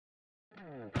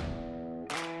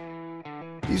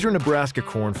These are Nebraska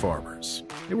corn farmers.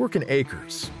 They work in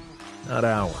acres, not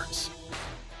hours,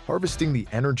 harvesting the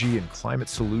energy and climate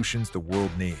solutions the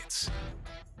world needs.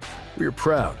 We are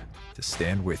proud to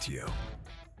stand with you.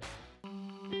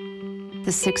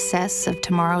 The success of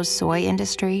tomorrow's soy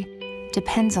industry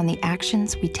depends on the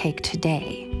actions we take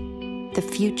today. The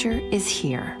future is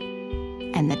here,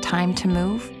 and the time to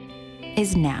move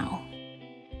is now.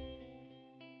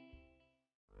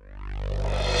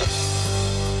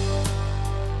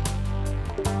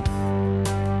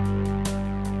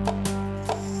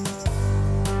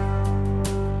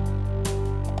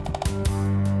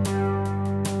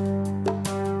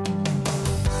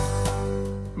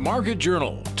 Market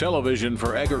Journal, television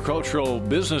for agricultural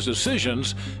business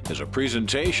decisions, is a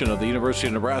presentation of the University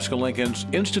of Nebraska-Lincoln's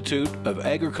Institute of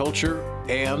Agriculture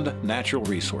and Natural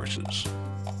Resources.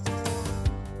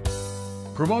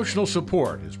 Promotional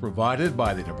support is provided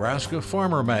by the Nebraska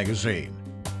Farmer Magazine.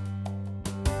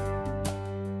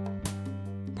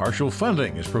 Partial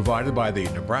funding is provided by the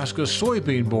Nebraska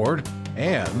Soybean Board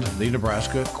and the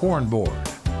Nebraska Corn Board.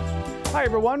 Hi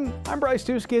everyone, I'm Bryce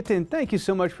Duskett, and thank you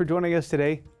so much for joining us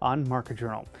today on Market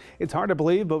Journal. It's hard to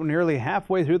believe, but we're nearly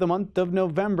halfway through the month of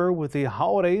November with the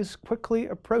holidays quickly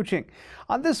approaching.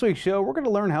 On this week's show, we're going to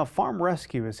learn how Farm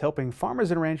Rescue is helping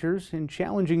farmers and ranchers in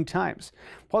challenging times.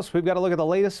 Plus, we've got to look at the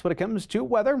latest when it comes to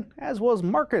weather, as well as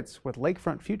markets with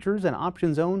Lakefront Futures and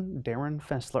Options own Darren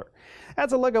Fessler.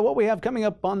 That's a look at what we have coming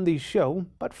up on the show,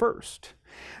 but first,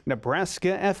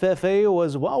 Nebraska FFA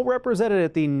was well represented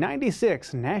at the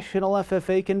 96th National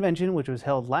FFA Convention, which was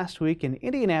held last week in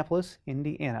Indianapolis,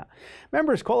 Indiana.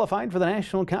 Members qualified for the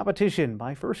national competition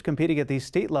by first competing at the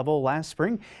state level last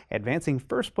spring, advancing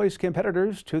first-place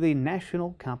competitors to the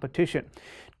national competition.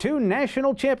 2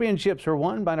 national championships were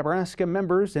won by Nebraska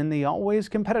members in the always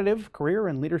competitive career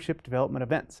and leadership development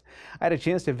events. I had a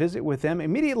chance to visit with them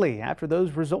immediately after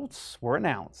those results were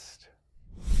announced.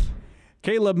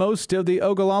 Caleb Most of the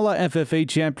Ogallala FFA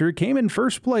chapter came in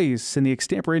first place in the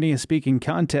extemporaneous speaking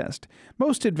contest.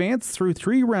 Most advanced through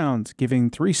 3 rounds, giving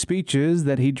 3 speeches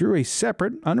that he drew a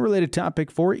separate, unrelated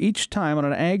topic for each time on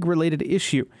an ag-related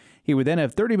issue. He would then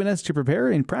have 30 minutes to prepare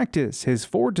and practice his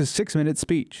 4 to 6 minute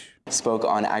speech. Spoke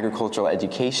on agricultural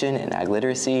education and ag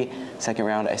literacy. Second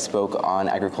round, I spoke on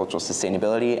agricultural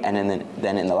sustainability. And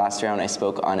then in the last round, I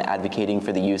spoke on advocating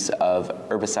for the use of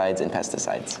herbicides and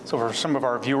pesticides. So for some of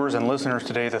our viewers and listeners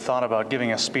today, the thought about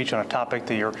giving a speech on a topic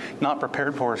that you're not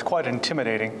prepared for is quite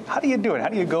intimidating. How do you do it? How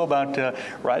do you go about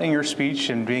writing your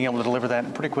speech and being able to deliver that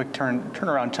in pretty quick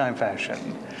turnaround time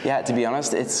fashion? Yeah, to be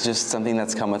honest, it's just something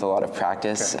that's come with a lot of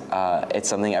practice. Okay. It's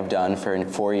something I've done for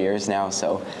 4 years now,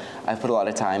 so I've put a lot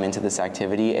of time into this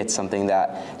activity. It's something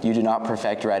that you do not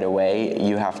perfect right away.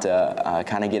 You have to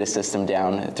kind of get a system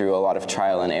down through a lot of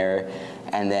trial and error,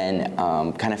 and then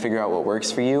kind of figure out what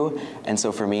works for you. And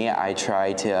so for me, I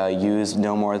try to use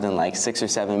no more than like 6 or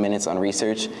 7 minutes on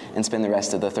research and spend the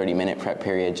rest of the 30-minute prep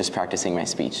period just practicing my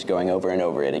speech, going over and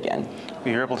over it again.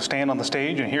 You're able to stand on the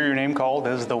stage and hear your name called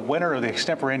as the winner of the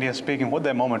extemporaneous speaking. What did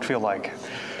that moment feel like?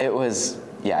 It was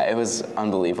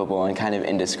unbelievable and kind of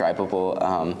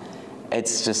indescribable.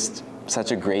 It's just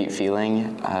such a great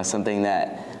feeling, something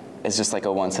that is just like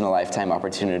a once-in-a-lifetime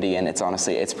opportunity, and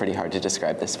it's pretty hard to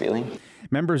describe this feeling.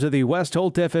 Members of the West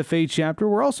Holt FFA chapter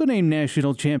were also named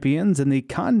national champions in the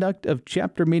Conduct of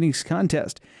Chapter Meetings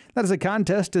contest. That is a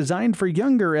contest designed for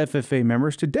younger FFA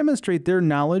members to demonstrate their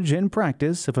knowledge and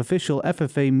practice of official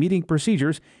FFA meeting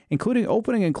procedures, including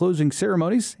opening and closing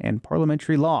ceremonies and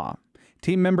parliamentary law.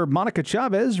 Team member Monica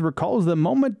Chavez recalls the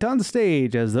moment on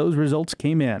stage as those results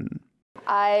came in.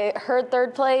 I heard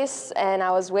 3rd place, and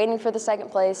I was waiting for the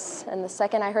 2nd place, and the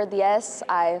second I heard the S,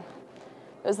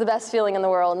 it was the best feeling in the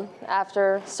world.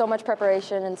 After so much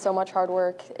preparation and so much hard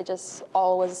work, it just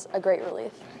all was a great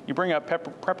relief. You bring up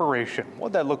preparation. What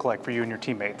did that look like for you and your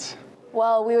teammates?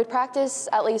 Well, we would practice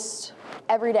at least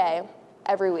every day,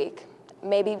 every week,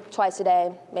 maybe twice a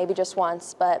day, maybe just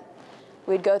once, but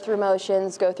we'd go through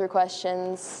motions, go through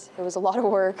questions. It was a lot of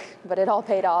work, but it all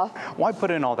paid off. Why put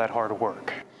in all that hard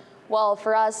work? Well,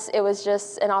 for us, it was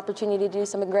just an opportunity to do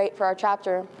something great for our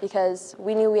chapter because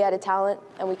we knew we had a talent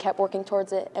and we kept working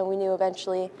towards it, and we knew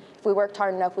eventually if we worked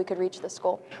hard enough, we could reach this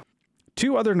goal.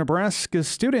 2 other Nebraska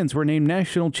students were named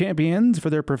national champions for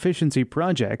their proficiency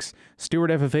projects. Stewart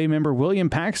FFA member William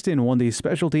Paxton won the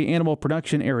specialty animal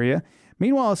production area.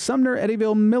 Meanwhile, Sumner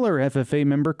Eddyville Miller FFA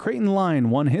member Creighton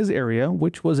Line won his area,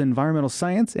 which was environmental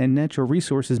science and natural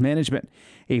resources management.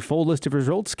 A full list of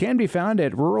results can be found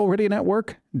at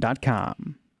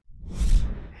ruralradionetwork.com.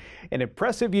 An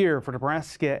impressive year for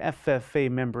Nebraska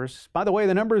FFA members. By the way,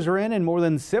 the numbers are in, and more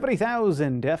than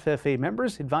 70,000 FFA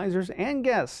members, advisors, and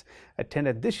guests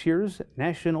attended this year's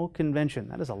national convention.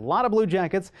 That is a lot of Blue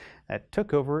Jackets that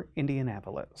took over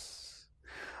Indianapolis.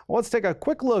 Let's take a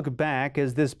quick look back,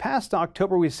 as this past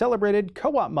October we celebrated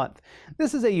Co-op Month.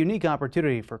 This is a unique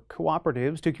opportunity for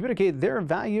cooperatives to communicate their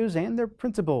values and their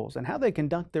principles and how they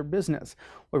conduct their business.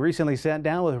 We recently sat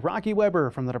down with Rocky Weber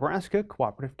from the Nebraska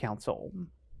Cooperative Council.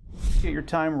 Appreciate your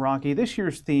time, Rocky. This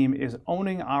year's theme is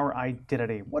owning our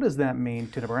identity. What does that mean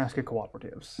to Nebraska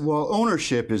cooperatives? Well,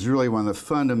 ownership is really one of the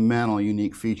fundamental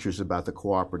unique features about the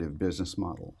cooperative business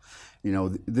model. You know,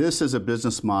 this is a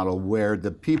business model where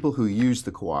the people who use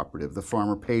the cooperative, the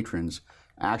farmer patrons,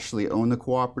 actually own the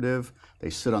cooperative. They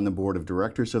sit on the board of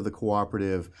directors of the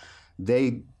cooperative.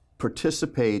 They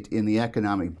participate in the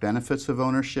economic benefits of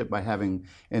ownership by having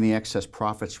any excess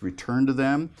profits returned to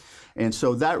them. And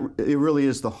so that it really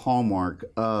is the hallmark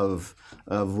of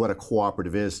what a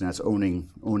cooperative is, and that's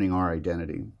owning our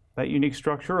identity. That unique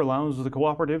structure allows the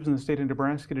cooperatives in the state of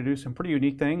Nebraska to do some pretty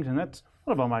unique things, and that's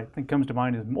one of them I think comes to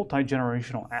mind is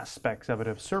multi-generational aspects of it,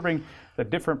 of serving the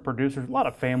different producers. A lot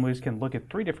of families can look at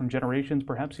 3 different generations,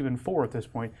 perhaps even 4 at this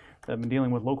point, that have been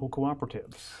dealing with local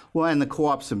cooperatives. Well, and the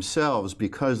co-ops themselves,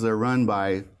 because they're run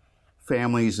by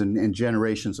families and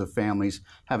generations of families,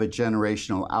 have a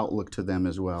generational outlook to them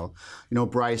as well. You know,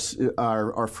 Bryce,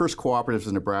 our first cooperatives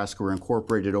in Nebraska were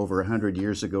incorporated over 100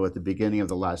 years ago at the beginning of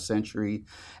the last century,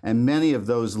 and many of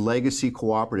those legacy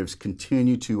cooperatives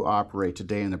continue to operate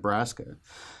today in Nebraska.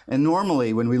 And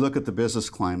normally, when we look at the business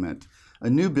climate, a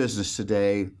new business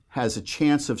today has a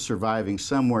chance of surviving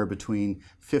somewhere between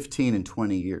 15 and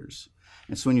 20 years.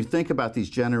 And so when you think about these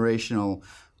generational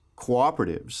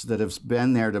cooperatives that have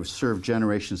been there to serve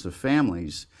generations of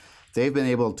families, they've been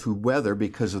able to weather,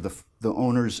 because of the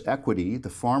owner's equity,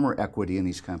 the farmer equity in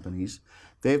these companies,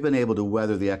 they've been able to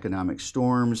weather the economic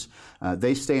storms.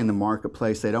 They stay in the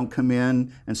marketplace. They don't come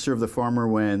in and serve the farmer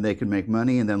when they can make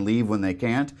money and then leave when they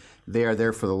can't. They are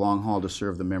there for the long haul to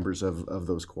serve the members of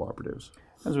those cooperatives.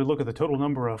 As we look at the total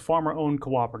number of farmer-owned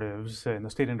cooperatives in the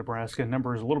state of Nebraska,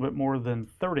 number is a little bit more than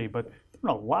 30, but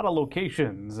there are a lot of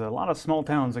locations, a lot of small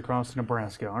towns across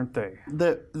Nebraska, aren't they?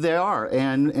 They are,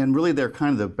 and really they're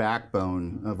kind of the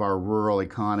backbone of our rural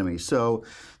economy. So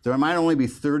there might only be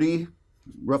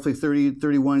roughly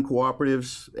 31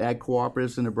 cooperatives, ag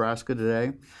cooperatives in Nebraska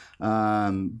today,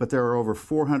 but there are over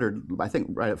 400, I think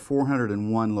right at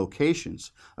 401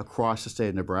 locations across the state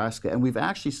of Nebraska, and we've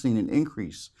actually seen an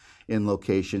increase in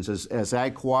locations as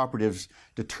ag cooperatives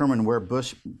determine where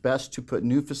best to put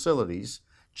new facilities,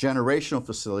 generational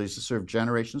facilities to serve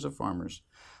generations of farmers,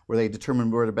 where they determine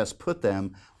where to best put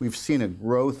them. We've seen a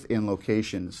growth in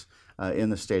locations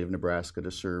in the state of Nebraska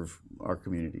to serve our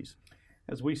communities.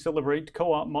 As we celebrate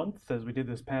Co-op Month, as we did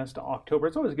this past October,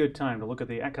 it's always a good time to look at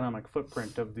the economic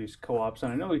footprint of these co-ops.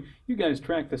 And I know you guys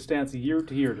track the stats year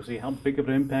to year to see how big of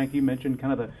an impact. You mentioned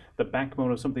kind of the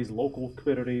backbone of some of these local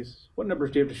communities. What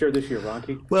numbers do you have to share this year,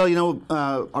 Rocky? Well, you know,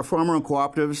 our farmer-owned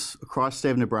cooperatives across the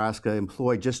state of Nebraska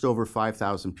employ just over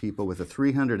 5,000 people with a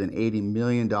 $380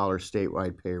 million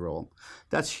statewide payroll.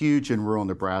 That's huge in rural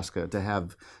Nebraska to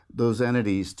have those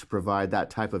entities to provide that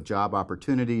type of job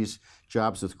opportunities,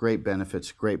 jobs with great benefits,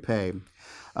 great pay.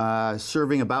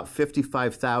 Serving about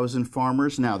 55,000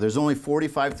 farmers. Now, there's only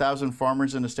 45,000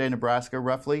 farmers in the state of Nebraska,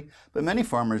 roughly, but many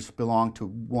farmers belong to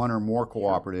one or more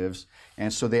cooperatives,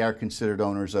 and so they are considered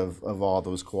owners of all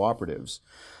those cooperatives.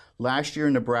 Last year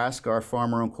in Nebraska, our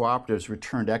farmer-owned cooperatives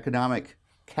returned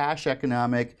cash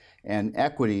economic, and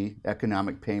equity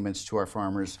economic payments to our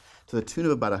farmers to the tune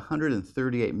of about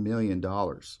 $138 million.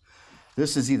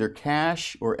 This is either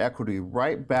cash or equity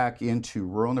right back into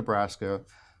rural Nebraska,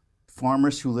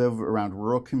 farmers who live around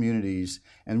rural communities,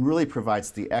 and really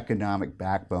provides the economic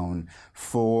backbone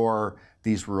for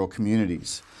these rural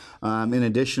communities. In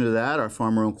addition to that, our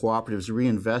farmer-owned cooperatives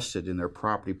reinvested in their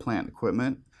property, plant, and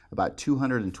equipment, about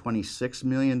 $226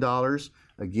 million.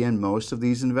 Again, most of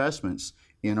these investments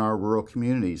in our rural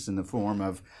communities in the form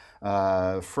of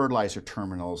fertilizer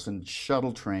terminals and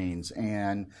shuttle trains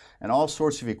and all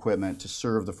sorts of equipment to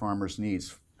serve the farmers'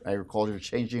 needs. Agriculture is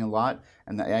changing a lot,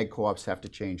 and the ag co-ops have to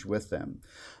change with them.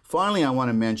 Finally, I want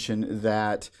to mention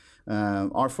that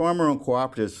our farmer-owned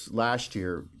cooperatives last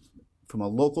year, from a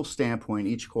local standpoint,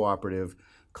 each cooperative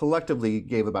collectively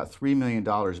gave about $3 million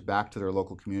back to their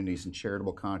local communities in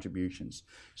charitable contributions,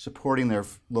 supporting their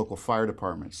local fire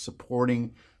departments,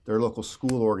 supporting their local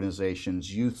school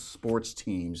organizations, youth sports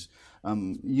teams,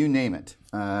 you name it,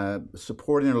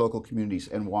 supporting their local communities.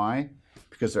 And why?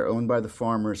 Because they're owned by the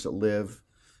farmers that live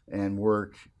and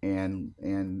work and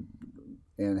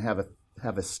have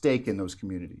have a stake in those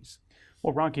communities.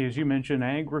 Well, Rocky, as you mentioned,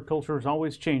 agriculture is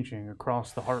always changing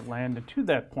across the heartland. And to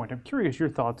that point, I'm curious your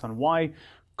thoughts on why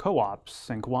co-ops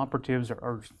and cooperatives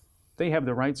they have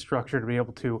the right structure to be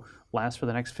able to last for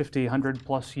the next 50, 100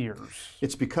 plus years.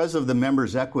 It's because of the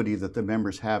members' equity that the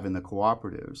members have in the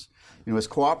cooperatives. You know, as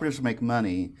cooperatives make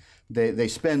money, they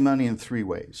spend money in three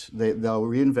ways. They'll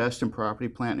reinvest in property,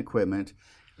 plant, and equipment,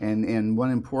 and one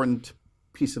important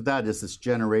piece of that is this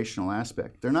generational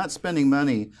aspect. They're not spending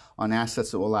money on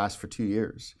assets that will last for 2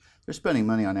 years. They're spending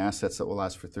money on assets that will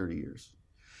last for 30 years.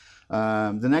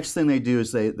 The next thing they do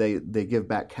is they give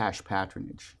back cash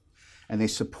patronage, and they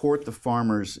support the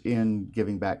farmers in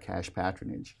giving back cash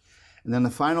patronage. And then the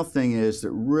final thing is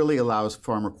that really allows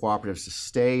farmer cooperatives to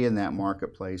stay in that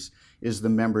marketplace is the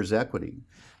members' equity.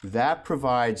 That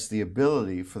provides the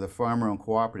ability for the farmer-owned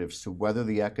cooperatives to weather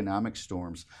the economic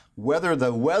storms, weather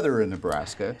the weather in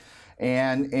Nebraska,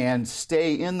 and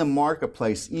stay in the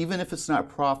marketplace, even if it's not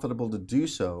profitable to do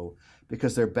so,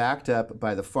 because they're backed up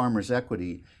by the farmer's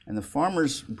equity. And the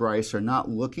farmers, Bryce, are not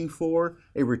looking for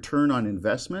a return on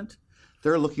investment.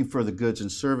 They're looking for the goods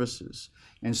and services.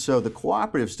 And so the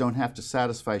cooperatives don't have to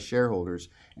satisfy shareholders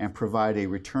and provide a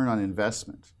return on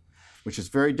investment, which is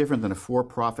very different than a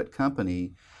for-profit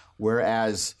company,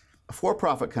 whereas a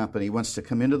for-profit company wants to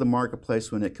come into the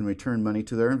marketplace when it can return money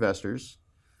to their investors,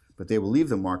 but they will leave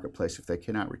the marketplace if they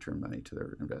cannot return money to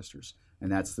their investors.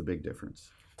 And that's the big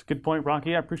difference. That's a good point,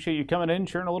 Rocky. I appreciate you coming in,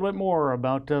 sharing a little bit more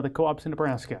about the co-ops in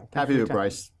Nebraska. Happy to do it,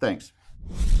 Bryce. Thanks.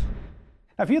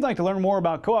 Now, if you'd like to learn more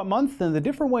about Co-op Month and the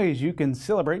different ways you can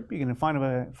celebrate, you can find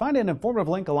an informative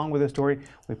link along with this story.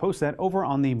 We post that over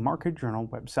on the Market Journal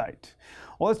website.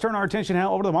 Well, let's turn our attention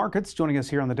now over to the markets. Joining us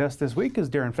here on the desk this week is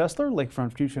Darren Fessler,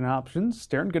 Lakefront Futures and Options.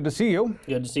 Darren, good to see you.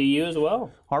 Good to see you as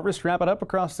well. Harvest wrapping up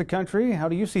across the country. How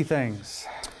do you see things?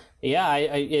 Yeah,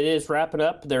 it is wrapping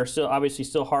up. There's still obviously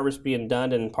harvest being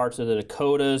done in parts of the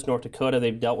Dakotas, North Dakota.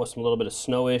 They've dealt with some little bit of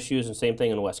snow issues, and same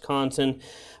thing in Wisconsin.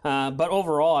 But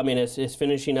overall, I mean, it's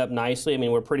finishing up nicely. I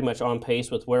mean, we're pretty much on pace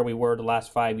with where we were the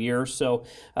last 5 years. So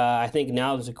I think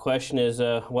now the question is,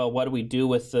 well, what do we do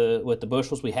with the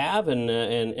bushels we have,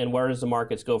 and where does the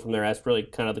markets go from there? That's really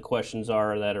kind of the questions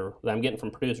that I'm getting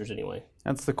from producers anyway.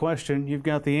 That's the question. You've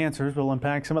got the answers. We'll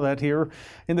unpack some of that here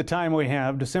in the time we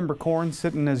have. December corn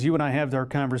sitting as you and I have our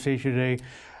conversation today.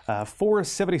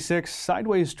 476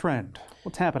 sideways trend.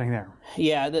 What's happening there?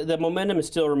 Yeah, the momentum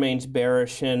still remains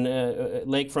bearish, and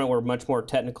Lakefront we're much more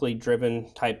technically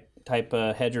driven type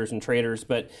hedgers and traders,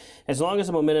 but as long as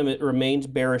the momentum remains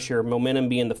bearish here, momentum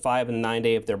being the 5 and 9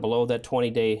 day, if they're below that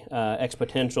 20-day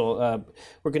exponential,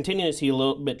 we're continuing to see a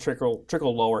little bit trickle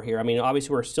lower here. I mean,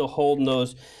 obviously we're still holding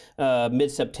those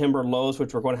mid-September lows,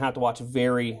 which we're going to have to watch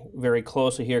very, very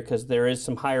closely here because there is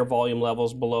some higher volume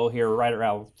levels below here, right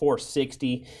around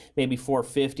 460, maybe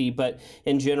 450. But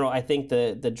in general, I think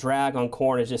the drag on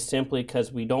corn is just simply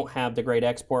because we don't have the great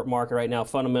export market right now.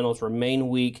 Fundamentals remain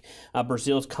weak.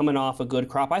 Brazil's coming off a good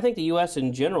crop. I think the U.S.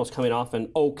 in general is coming off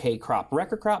an okay crop.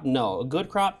 Record crop? No. A good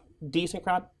crop? Decent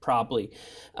crop? Probably.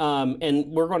 And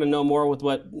we're going to know more with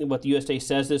what the USDA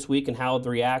says this week and how the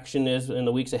reaction is in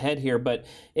the weeks ahead here. But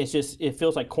it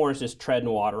feels like corn is just treading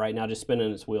water right now, just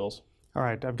spinning its wheels. All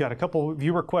right, I've got a couple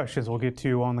viewer questions we'll get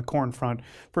to on the corn front.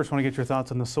 First, I want to get your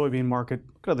thoughts on the soybean market.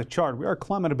 Go to the chart. We are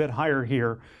climbing a bit higher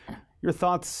here. Your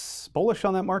thoughts bullish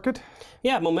on that market?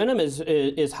 Yeah, momentum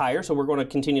is higher, so we're going to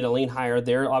continue to lean higher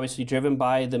there, obviously driven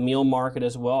by the meal market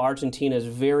as well. Argentina is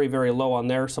very, very low on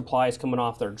their supplies coming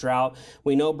off their drought.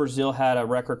 We know Brazil had a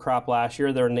record crop last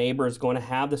year. Their neighbor is going to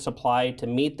have the supply to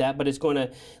meet that, but it's going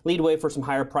to lead way for some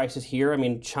higher prices here. I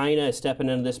mean, China is stepping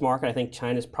into this market. I think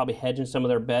China's probably hedging some of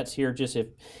their bets here, just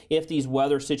if these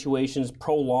weather situations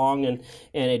prolong and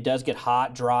it does get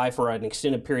hot, dry for an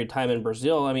extended period of time in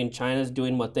Brazil. I mean, China's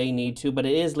doing what they need to, but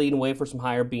it is leading way for some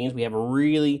higher beans. We have a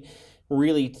really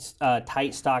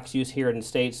tight stocks use here in the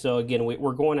States. So again,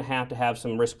 we're going to have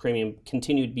some risk premium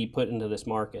continue to be put into this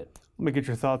market. Let me get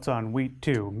your thoughts on wheat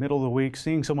too. Middle of the week,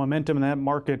 seeing some momentum in that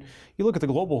market. You look at the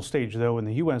global stage though, and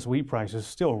the U.S. wheat price is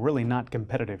still really not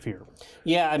competitive here.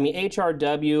 Yeah, I mean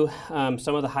HRW,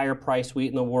 some of the higher priced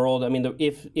wheat in the world. I mean,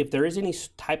 if there is any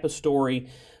type of story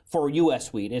for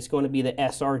U.S. wheat, it's going to be the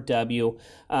SRW.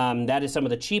 That is some of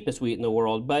the cheapest wheat in the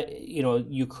world. But, you know,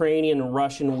 Ukrainian and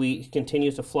Russian wheat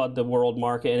continues to flood the world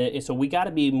market. And so we got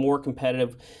to be more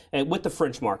competitive with the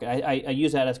French market. I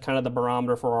use that as kind of the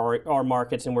barometer for our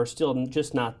markets, and we're still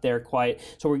just not there quite.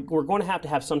 So we're going to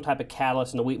have some type of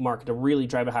catalyst in the wheat market to really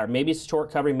drive it higher. Maybe it's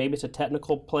short covering, maybe it's a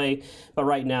technical play. But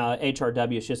right now,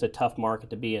 HRW is just a tough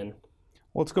market to be in.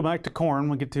 Let's go back to corn.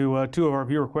 We'll get to two of our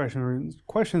viewer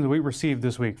questions we received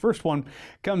this week. First one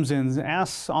comes in,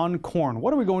 asks on corn.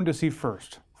 What are we going to see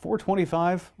first?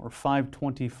 425 or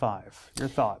 525? Your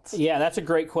thoughts? Yeah, that's a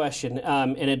great question,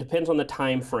 and it depends on the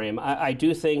time frame. I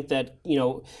do think that,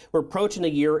 we're approaching the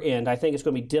year end. I think it's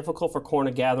going to be difficult for corn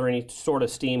to gather any sort of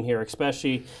steam here,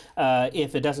 especially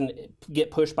if it doesn't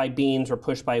get pushed by beans or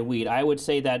pushed by wheat. I would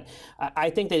say that I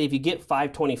think that if you get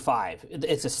 525,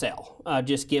 it's a sell,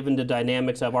 just given the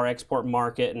dynamics of our export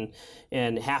market,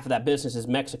 and half of that business is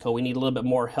Mexico. We need a little bit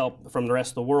more help from the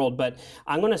rest of the world, but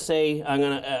I'm going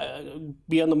to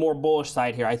be on the more bullish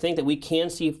side here. I think that we can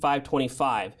see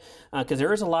 525 because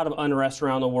there is a lot of unrest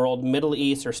around the world. Middle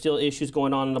East, there's still issues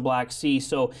going on in the Black Sea,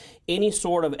 so any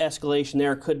sort of escalation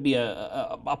there could be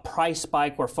a price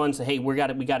spike where funds say, hey, we got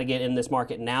to get in this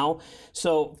market now.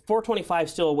 So 425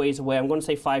 is still a ways away. I'm going to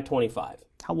say 525.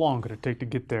 How long could it take to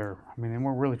get there? I mean, and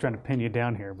we're really trying to pin you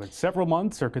down here, but several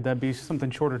months, or could that be something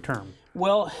shorter term?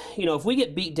 Well, if we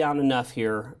get beat down enough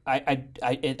here, I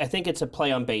think it's a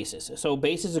play on basis. So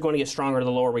basis is going to get stronger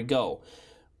the lower we go.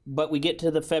 But we get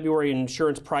to the February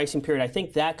insurance pricing period, I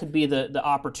think that could be the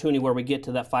opportunity where we get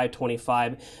to that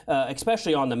 525,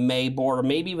 especially on the May board or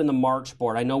maybe even the March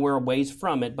board. I know we're a ways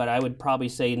from it, but I would probably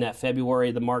say in that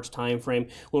February, the March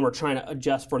timeframe when we're trying to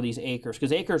adjust for these acres,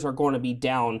 because acres are going to be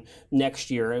down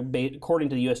next year, according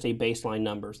to the USDA baseline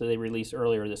numbers that they released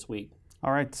earlier this week.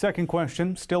 All right, second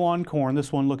question, still on corn.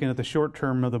 This one looking at the short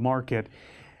term of the market.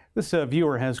 This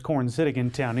viewer has corn sitting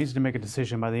in town, needs to make a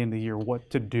decision by the end of the year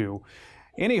what to do.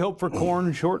 Any hope for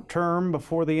corn short term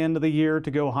before the end of the year to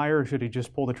go higher, or should he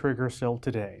just pull the trigger still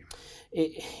today?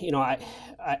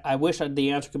 I wish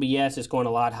the answer could be yes, it's going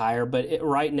a lot higher, but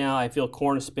right now I feel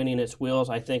corn is spinning its wheels.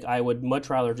 I think I would much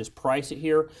rather just price it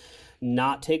here,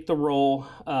 not take the roll,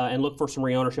 and look for some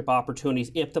reownership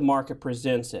opportunities if the market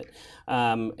presents it.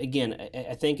 Again,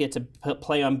 I think it's a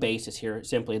play on basis here,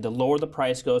 simply. The lower the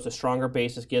price goes, the stronger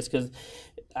basis gets, because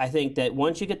I think that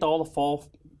once you get all the fall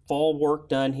work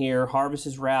done here, harvest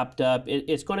is wrapped up,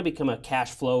 it's going to become a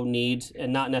cash flow needs,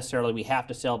 and not necessarily we have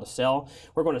to sell.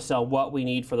 We're going to sell what we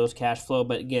need for those cash flow.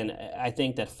 But again, I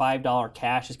think that $5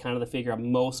 cash is kind of the figure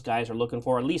most guys are looking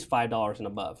for, at least $5 and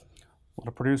above. A lot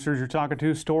of producers you're talking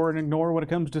to store and ignore when it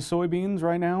comes to soybeans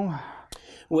right now?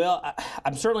 Well,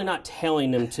 I'm certainly not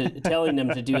telling them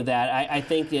to do that. I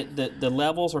think that the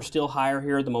levels are still higher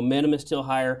here. The momentum is still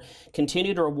higher.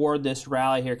 Continue to reward this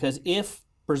rally here, because if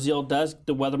Brazil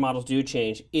the weather models do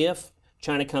change, if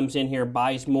China comes in here,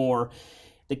 buys more,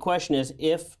 the question is,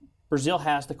 if Brazil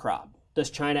has the crop, does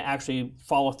China actually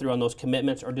follow through on those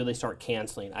commitments, or do they start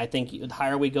canceling? I think the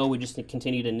higher we go, we just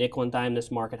continue to nickel and dime this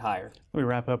market higher. Let me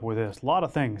wrap up with this. A lot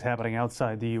of things happening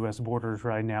outside the U.S. borders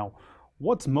right now.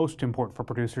 What's most important for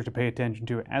producers to pay attention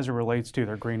to as it relates to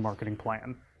their grain marketing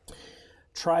plan?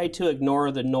 Try to ignore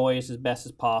the noise as best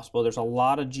as possible. There's a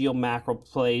lot of geo-macro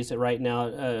plays right now,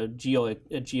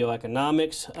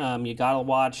 geoeconomics. You got to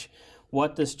watch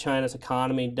what this China's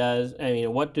economy does. I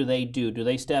mean, what do they do? Do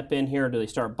they step in here? Do they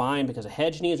start buying because of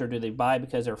hedge needs, or do they buy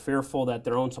because they're fearful that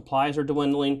their own supplies are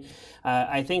dwindling?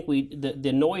 I think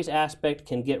the noise aspect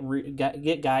can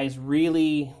get guys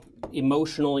really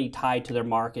emotionally tied to their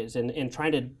markets, and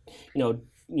trying to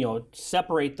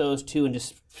separate those two and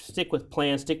just stick with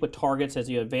plans, stick with targets as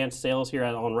you advance sales here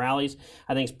on rallies,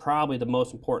 I think is probably the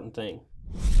most important thing.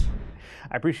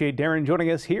 I appreciate Darren joining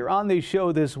us here on the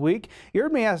show this week. You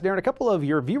heard me ask Darren a couple of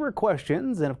your viewer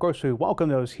questions, and of course we welcome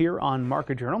those here on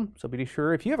Market Journal. So be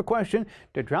sure, if you have a question,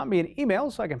 to drop me an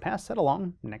email so I can pass that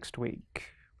along next week.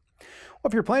 Well,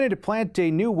 if you're planning to plant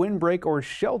a new windbreak or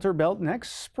shelter belt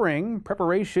next spring,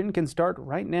 preparation can start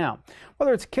right now.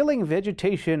 Whether it's killing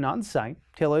vegetation on site,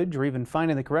 tillage, or even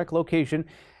finding the correct location,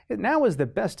 now is the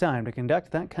best time to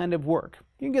conduct that kind of work.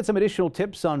 You can get some additional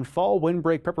tips on fall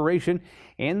windbreak preparation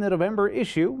in the November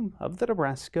issue of the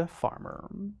Nebraska Farmer.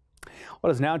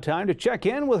 Well, it's now time to check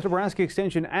in with Nebraska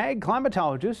Extension Ag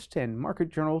climatologist and Market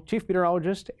Journal Chief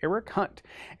Meteorologist Eric Hunt.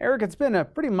 Eric, it's been a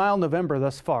pretty mild November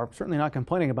thus far. Certainly not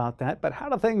complaining about that, but how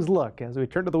do things look as we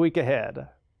turn to the week ahead?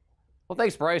 Well,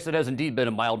 thanks, Bryce. It has indeed been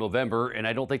a mild November, and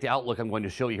I don't think the outlook I'm going to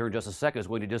show you here in just a second is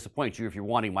going to disappoint you if you're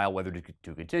wanting mild weather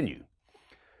to continue.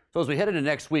 So as we head into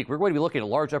next week, we're going to be looking at a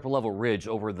large upper-level ridge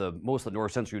over most of the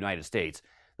north-central United States.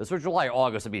 This for July,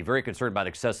 August, I'd be very concerned about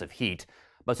excessive heat.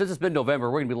 But since it's been November,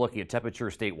 we're going to be looking at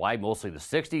temperatures statewide, mostly the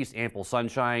 60s, ample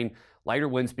sunshine, lighter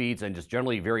wind speeds, and just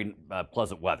generally very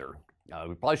pleasant weather.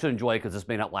 We probably should enjoy it because this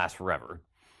may not last forever.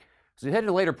 As we head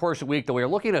into the later portion of the week, though, we are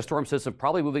looking at a storm system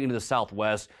probably moving into the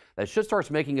southwest that should start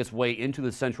making its way into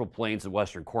the central plains and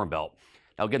western Corn Belt.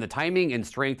 Now, again, the timing and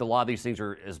strength, a lot of these things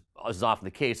are, as often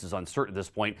the case, is uncertain at this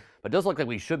point, but it does look like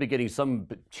we should be getting some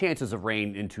chances of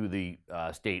rain into the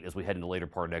state as we head into the later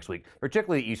part of next week,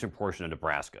 particularly the eastern portion of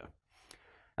Nebraska.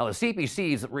 Now, the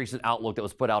CPC's recent outlook that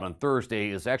was put out on Thursday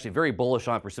is actually very bullish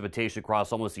on precipitation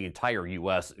across almost the entire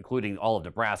U.S., including all of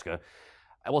Nebraska.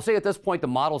 I will say at this point, the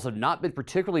models have not been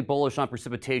particularly bullish on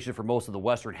precipitation for most of the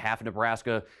western half of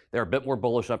Nebraska. They're a bit more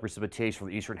bullish on precipitation for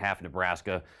the eastern half of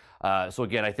Nebraska. So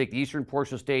again, I think the eastern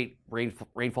portion of the state,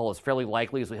 rainfall is fairly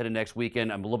likely as we head into next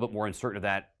weekend. I'm a little bit more uncertain of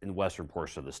that in the western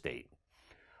portion of the state.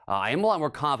 I am a lot more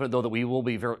confident, though, that we will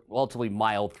be relatively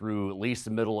mild through at least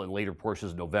the middle and later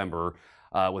portions of November,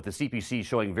 with the CPC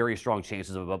showing very strong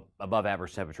chances of above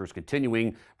average temperatures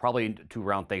continuing probably to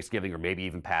around Thanksgiving or maybe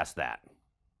even past that.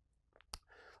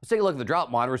 Let's take a look at the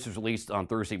drought monitor, which was released on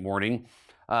Thursday morning.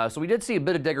 So we did see a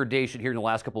bit of degradation here in the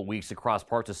last couple of weeks across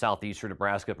parts of southeastern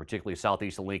Nebraska, particularly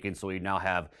southeast of Lincoln. So we now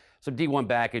have some D1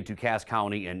 back into Cass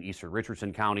County and eastern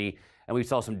Richardson County, and we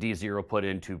saw some D0 put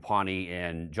into Pawnee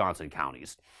and Johnson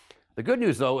counties. The good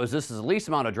news, though, is this is the least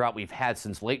amount of drought we've had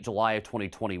since late July of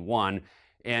 2021.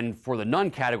 And for the none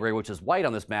category, which is white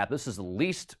on this map, this is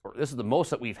the most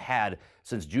that we've had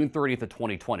since June 30th of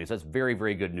 2020. So that's very,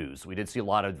 very good news. We did see a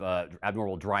lot of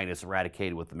abnormal dryness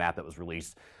eradicated with the map that was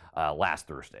released last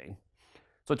Thursday.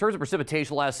 So in terms of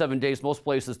precipitation, the last 7 days, most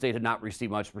places in the state had not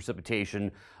received much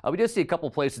precipitation. We did see a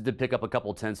couple places did pick up a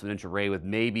couple tenths of an inch array, with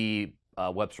maybe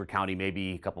Webster County,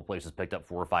 maybe a couple places picked up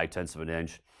 4 or 5 tenths of an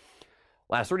inch.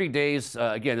 Last 30 days,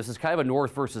 again, this is kind of a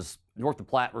north of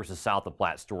Platte versus south of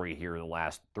Platte story here in the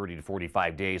last 30 to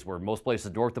 45 days, where most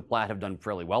places north of Platte have done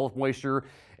fairly well with moisture,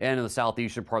 and in the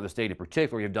southeastern part of the state in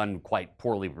particular, have done quite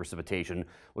poorly with precipitation,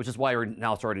 which is why we're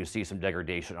now starting to see some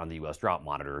degradation on the U.S. drought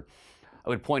monitor. I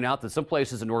would point out that some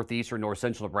places in northeastern and north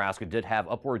central Nebraska did have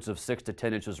upwards of 6 to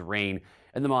 10 inches of rain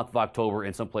in the month of October,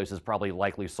 and some places probably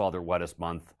likely saw their wettest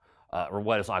month or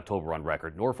wettest October on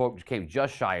record. Norfolk came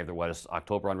just shy of their wettest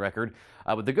October on record.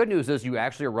 But the good news is you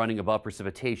actually are running above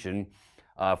precipitation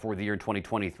for the year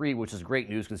 2023, which is great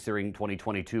news considering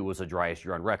 2022 was the driest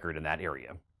year on record in that area.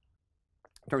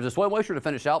 In terms of soil moisture, to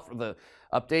finish out for the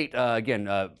update,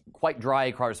 again, quite dry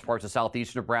across parts of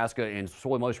southeastern Nebraska, and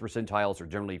soil moisture percentiles are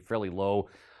generally fairly low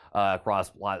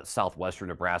across southwestern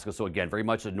Nebraska. So again, very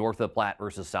much a north of Platte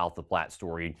versus south of Platte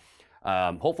story.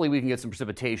 Hopefully we can get some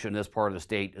precipitation in this part of the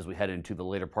state as we head into the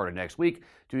later part of next week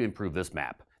to improve this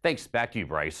map. Thanks. Back to you,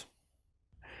 Bryce.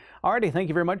 Alrighty, thank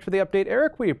you very much for the update,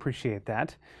 Eric. We appreciate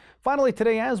that. Finally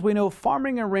today, as we know,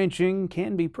 farming and ranching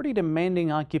can be pretty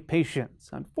demanding occupations.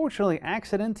 Unfortunately,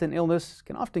 accidents and illness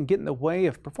can often get in the way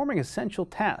of performing essential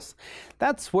tasks.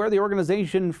 That's where the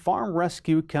organization Farm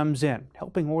Rescue comes in,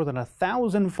 helping more than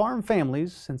 1,000 farm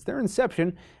families since their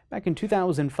inception back in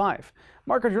 2005.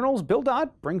 Market Journal's Bill Dodd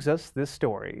brings us this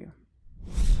story.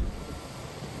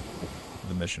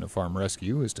 The mission of Farm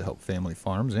Rescue is to help family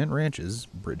farms and ranches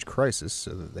bridge crisis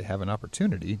so that they have an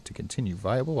opportunity to continue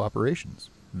viable operations.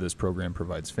 This program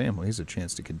provides families a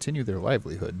chance to continue their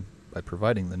livelihood by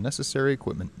providing the necessary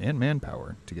equipment and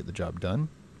manpower to get the job done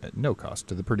at no cost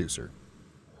to the producer.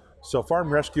 So Farm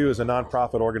Rescue is a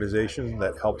nonprofit organization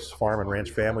that helps farm and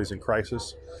ranch families in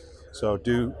crisis. So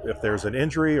if there's an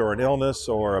injury or an illness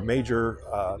or a major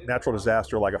natural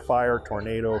disaster like a fire,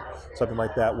 tornado, something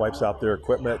like that wipes out their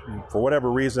equipment, and for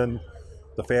whatever reason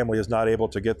the family is not able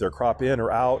to get their crop in or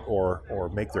out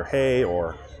or make their hay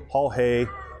or haul hay,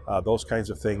 those kinds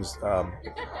of things,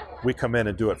 we come in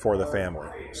and do it for the family.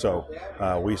 So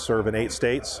we serve in 8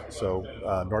 states, so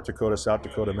North Dakota, South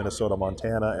Dakota, Minnesota,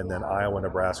 Montana, and then Iowa,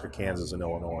 Nebraska, Kansas, and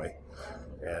Illinois.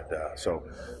 And so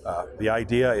the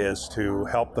idea is to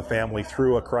help the family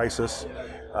through a crisis,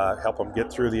 help them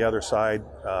get through the other side,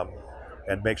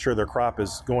 and make sure their crop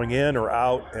is going in or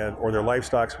out, or their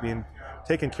livestock's being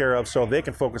taken care of so they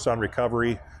can focus on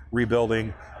recovery,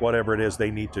 rebuilding, whatever it is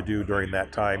they need to do during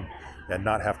that time, and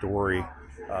not have to worry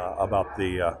about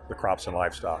the crops and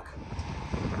livestock.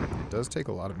 It does take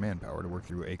a lot of manpower to work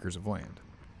through acres of land.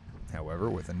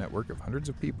 However, with a network of hundreds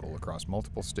of people across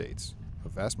multiple states, a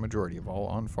vast majority of all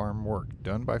on-farm work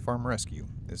done by Farm Rescue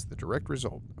is the direct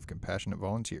result of compassionate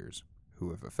volunteers who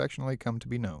have affectionately come to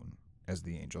be known as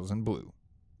the Angels in Blue.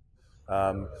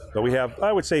 But we have,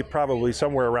 I would say, probably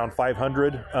somewhere around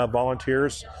 500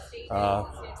 volunteers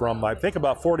from, I think,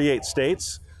 about 48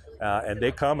 states. And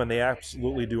they come and they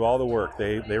absolutely do all the work.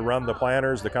 They run the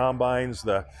planters, the combines,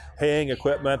 the haying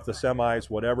equipment, the semis,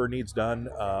 whatever needs done.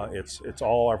 It's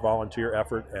all our volunteer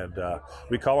effort, and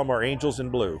we call them our Angels in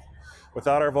Blue.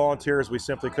 Without our volunteers, we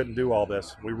simply couldn't do all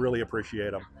this. We really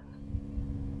appreciate them.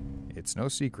 It's no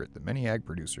secret that many ag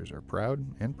producers are proud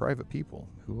and private people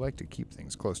who like to keep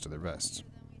things close to their vests.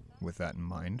 With that in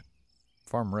mind,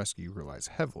 Farm Rescue relies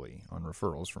heavily on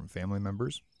referrals from family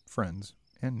members, friends,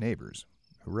 and neighbors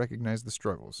who recognize the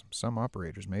struggles some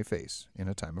operators may face in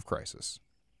a time of crisis.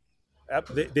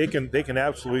 They can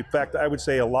absolutely, in fact, I would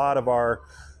say a lot of our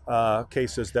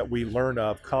cases that we learn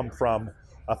of come from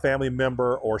a family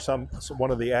member or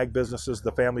one of the ag businesses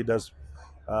the family does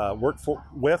work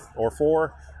with or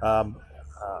for.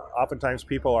 Oftentimes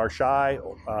people are shy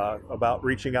about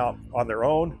reaching out on their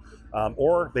own,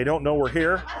 or they don't know we're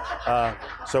here.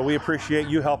 So we appreciate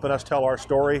you helping us tell our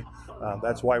story.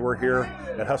 That's why we're here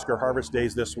at Husker Harvest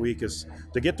Days this week, is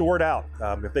to get the word out.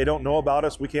 If they don't know about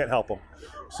us, we can't help them.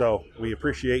 So we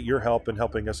appreciate your help in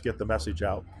helping us get the message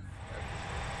out.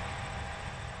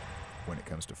 When it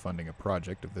comes to funding a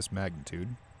project of this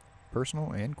magnitude,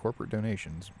 personal and corporate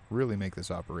donations really make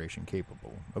this operation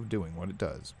capable of doing what it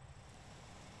does.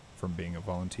 From being a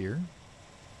volunteer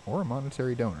or a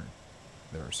monetary donor,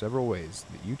 there are several ways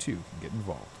that you too can get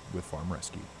involved with Farm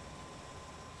Rescue.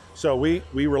 So we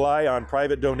rely on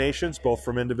private donations, both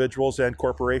from individuals and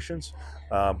corporations.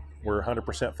 We're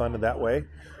 100% funded that way.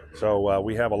 So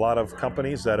we have a lot of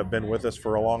companies that have been with us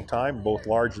for a long time, both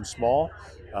large and small,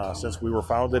 since we were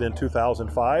founded in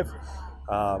 2005.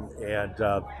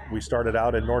 We started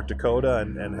out in North Dakota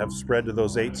and have spread to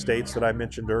those 8 states that I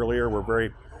mentioned earlier.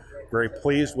 We're very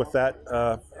pleased with that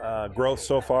growth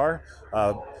so far.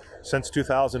 Since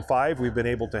 2005, we've been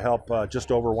able to help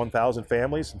just over 1,000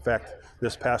 families. In fact,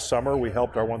 this past summer, we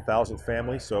helped our 1,000th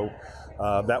family, so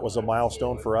that was a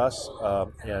milestone for us.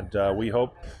 We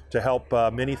hope to help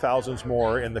many thousands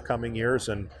more in the coming years,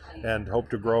 and hope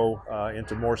to grow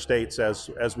into more states as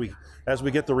we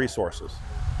get the resources.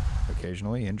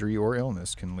 Occasionally, injury or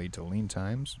illness can lead to lean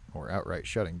times or outright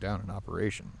shutting down an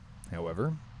operation.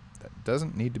 However, that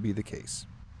doesn't need to be the case.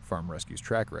 Farm Rescue's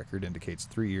track record indicates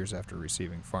 3 years after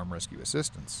receiving Farm Rescue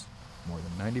assistance, more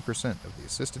than 90% of the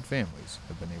assisted families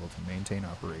have been able to maintain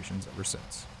operations ever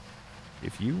since.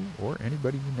 If you or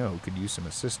anybody you know could use some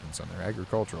assistance on their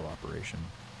agricultural operation,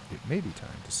 it may be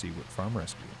time to see what Farm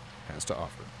Rescue has to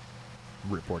offer.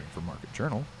 Reporting for Market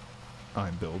Journal,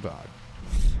 I'm Bill Dodd.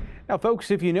 Now, folks,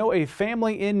 if you know a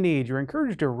family in need, you're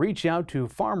encouraged to reach out to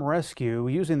Farm Rescue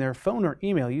using their phone or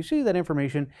email. You see that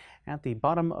information at the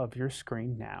bottom of your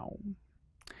screen now.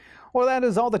 Well, that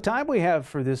is all the time we have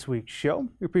for this week's show.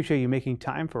 We appreciate you making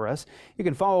time for us. You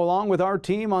can follow along with our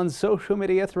team on social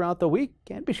media throughout the week,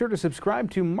 and be sure to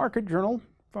subscribe to Market Journal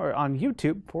on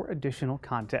YouTube for additional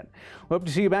content. We hope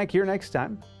to see you back here next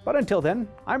time. But until then,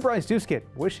 I'm Bryce Duskett,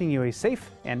 wishing you a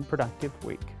safe and productive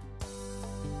week.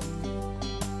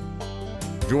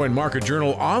 Join Market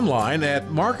Journal online at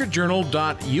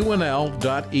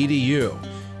marketjournal.unl.edu.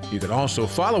 You can also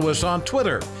follow us on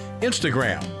Twitter,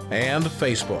 Instagram, and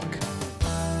Facebook.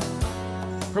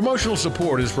 Promotional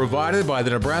support is provided by the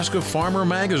Nebraska Farmer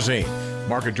Magazine.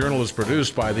 Market Journal is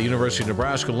produced by the University of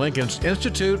Nebraska-Lincoln's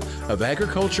Institute of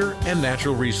Agriculture and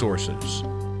Natural Resources.